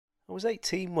I was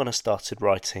 18 when I started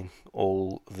writing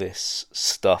all this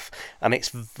stuff, and it's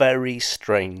very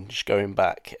strange going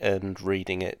back and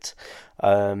reading it.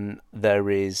 There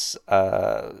is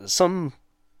some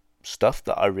stuff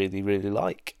that I really, really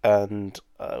like, and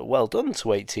well done to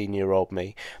 18-year-old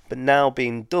me. But now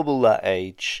being double that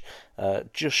age,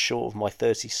 just short of my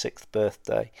 36th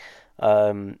birthday,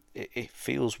 it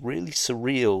feels really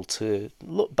surreal to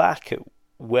look back at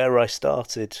where I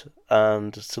started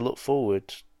and to look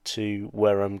forward to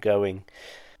where I'm going.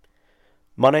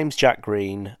 My name's Jack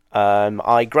Green.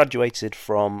 I graduated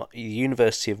from the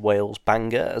University of Wales,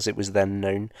 Bangor, as it was then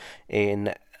known,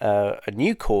 in a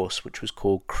new course which was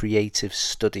called Creative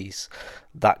Studies.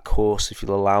 That course, if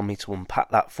you'll allow me to unpack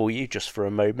that for you just for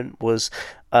a moment, was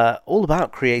all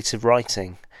about creative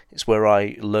writing. It's where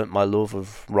I learnt my love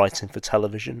of writing for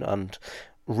television and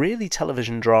really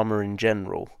television drama in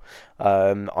general.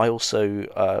 I also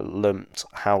learnt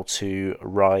how to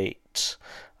write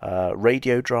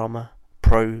radio drama,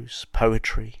 prose,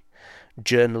 poetry,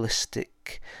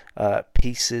 journalistic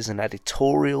pieces and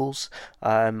editorials,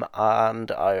 and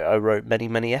I wrote many,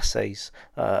 many essays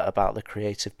about the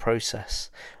creative process.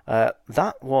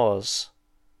 That was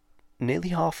nearly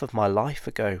half of my life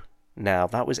ago now.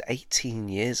 That was 18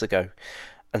 years ago.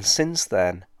 And since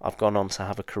then, I've gone on to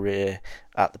have a career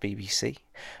at the BBC.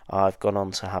 I've gone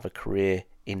on to have a career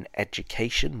in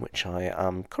education, which I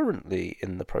am currently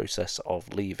in the process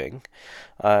of leaving.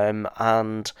 And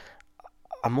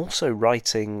I'm also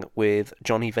writing with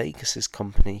Johnny Vegas's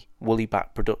company,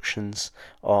 Woollyback Productions,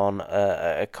 on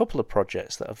a couple of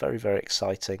projects that are very, very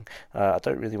exciting. I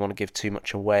don't really want to give too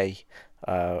much away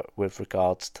with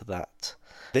regards to that.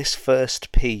 This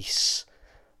first piece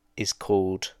is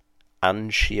called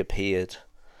And She Appeared,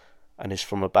 and is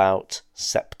from about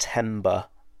September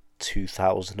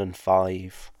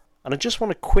 2005. And I just want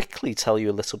to quickly tell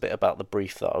you a little bit about the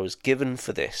brief that I was given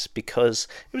for this, because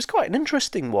it was quite an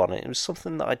interesting one. It was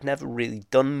something that I'd never really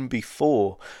done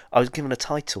before. I was given a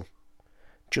title,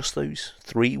 just those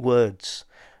 3 words,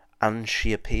 And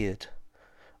She Appeared.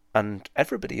 And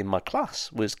everybody in my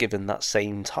class was given that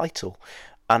same title,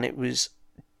 and it was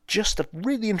just a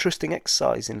really interesting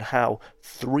exercise in how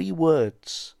 3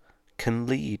 words can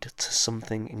lead to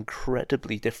something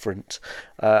incredibly different.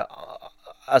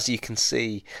 As you can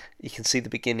see the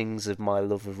beginnings of my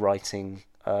love of writing,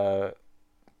 a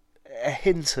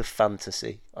hint of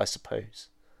fantasy, I suppose.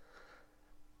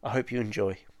 I hope you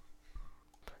enjoy.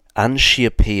 And she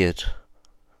appeared,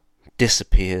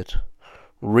 disappeared,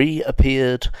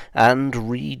 reappeared, and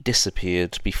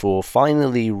re-disappeared before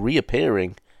finally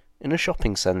reappearing in a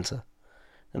shopping centre,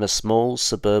 in a small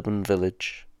suburban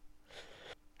village.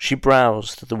 She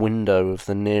browsed the window of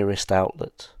the nearest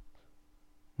outlet.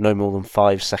 No more than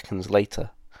 5 seconds later,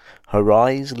 her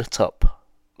eyes lit up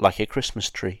like a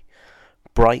Christmas tree,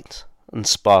 bright and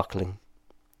sparkling.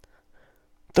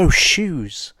 Those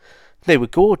shoes! They were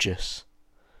gorgeous.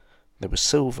 They were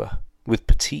silver, with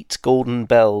petite golden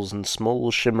bells and small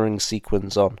shimmering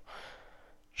sequins on.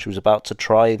 She was about to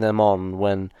try them on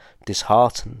when,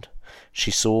 disheartened, she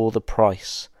saw the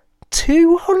price.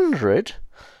 200?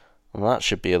 Well, that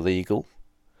should be illegal.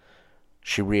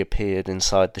 She reappeared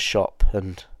inside the shop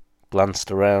and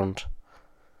glanced around.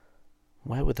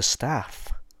 Where were the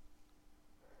staff?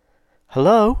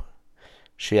 Hello?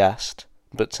 She asked,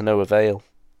 but to no avail.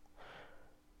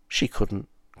 She couldn't,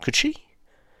 could she?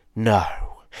 No,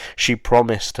 she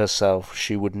promised herself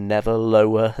she would never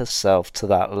lower herself to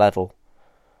that level.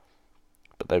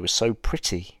 But they were so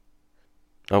pretty.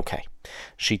 Okay,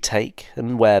 she'd take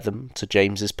and wear them to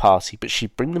James's party, but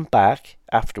she'd bring them back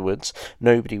afterwards.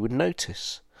 Nobody would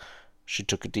notice. She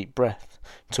took a deep breath,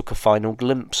 took a final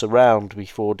glimpse around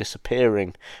before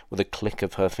disappearing with a click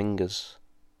of her fingers.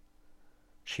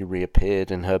 She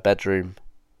reappeared in her bedroom,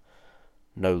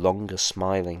 no longer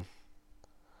smiling.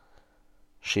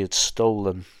 She had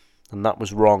stolen, and that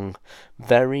was wrong,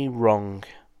 very wrong.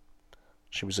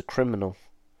 She was a criminal.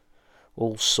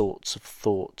 All sorts of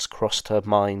thoughts crossed her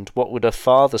mind. What would her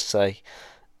father say?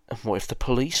 And what if the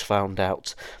police found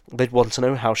out? They'd want to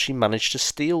know how she managed to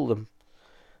steal them.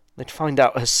 They'd find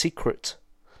out her secret.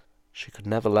 She could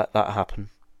never let that happen.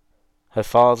 Her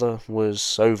father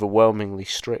was overwhelmingly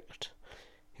strict.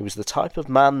 He was the type of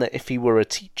man that if he were a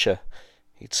teacher,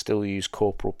 he'd still use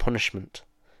corporal punishment.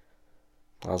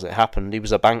 As it happened, he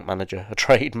was a bank manager, a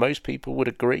trade most people would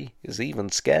agree is even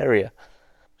scarier.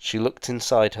 She looked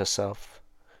inside herself.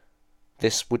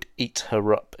 This would eat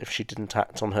her up if she didn't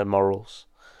act on her morals.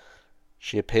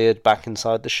 She appeared back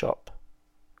inside the shop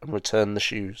and returned the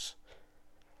shoes.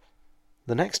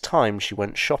 The next time she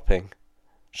went shopping,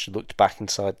 she looked back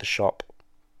inside the shop.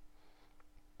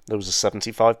 There was a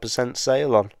 75%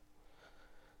 sale on.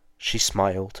 She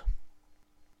smiled.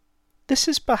 This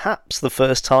is perhaps the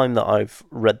first time that I've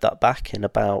read that back in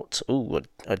about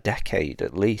a decade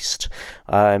at least,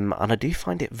 and I do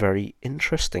find it very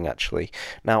interesting actually.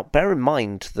 Now, bear in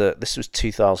mind that this was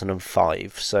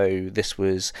 2005, so this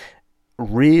was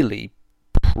really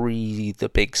pre the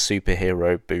big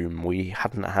superhero boom. We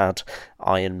hadn't had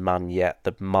Iron Man yet,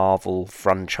 the Marvel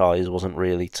franchise wasn't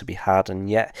really to be had, and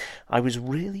yet I was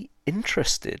really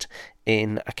interested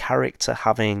in a character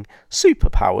having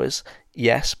superpowers.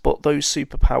 Yes, but those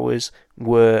superpowers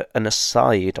were an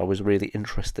aside. I was really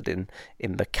interested in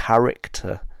the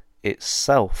character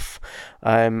itself.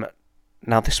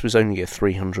 Now, this was only a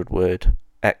 300-word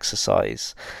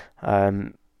exercise,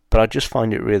 but I just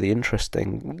find it really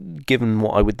interesting, given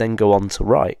what I would then go on to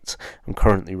write. I'm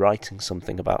currently writing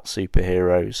something about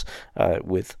superheroes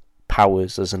with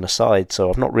powers as an aside, so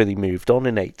I've not really moved on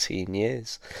in 18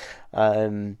 years.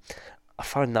 I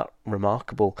find that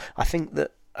remarkable. I think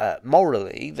that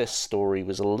morally, this story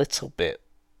was a little bit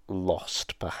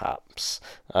lost, perhaps.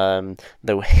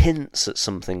 There were hints at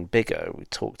something bigger. We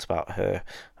talked about her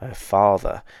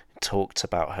father. Talked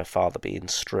about her father being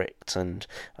strict and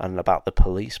about the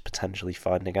police potentially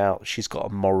finding out. She's got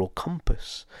a moral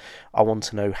compass. I want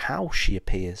to know how she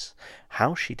appears,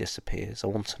 how she disappears. I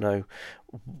want to know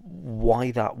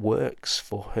why that works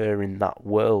for her in that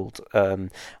world. And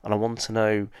I want to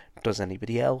know, does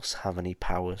anybody else have any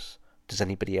powers? Does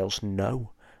anybody else know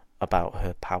about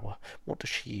her power? What does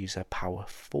she use her power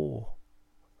for?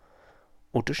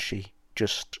 Or does she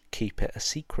just keep it a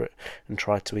secret and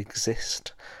try to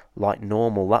exist like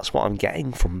normal? That's what I'm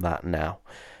getting from that now.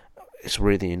 It's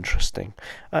really interesting.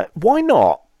 Why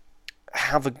not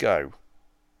have a go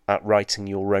at writing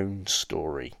your own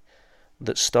story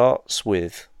that starts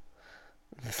with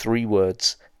the 3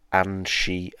 words, "and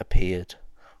she appeared"?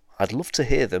 I'd love to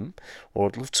hear them, or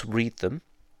I'd love to read them.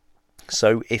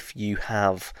 So if you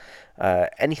have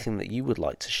anything that you would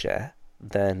like to share,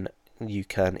 then you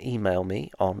can email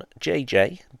me on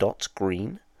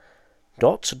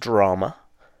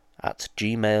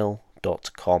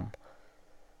jj.green.drama@gmail.com.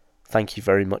 Thank you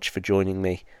very much for joining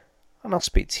me, and I'll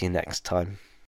speak to you next time.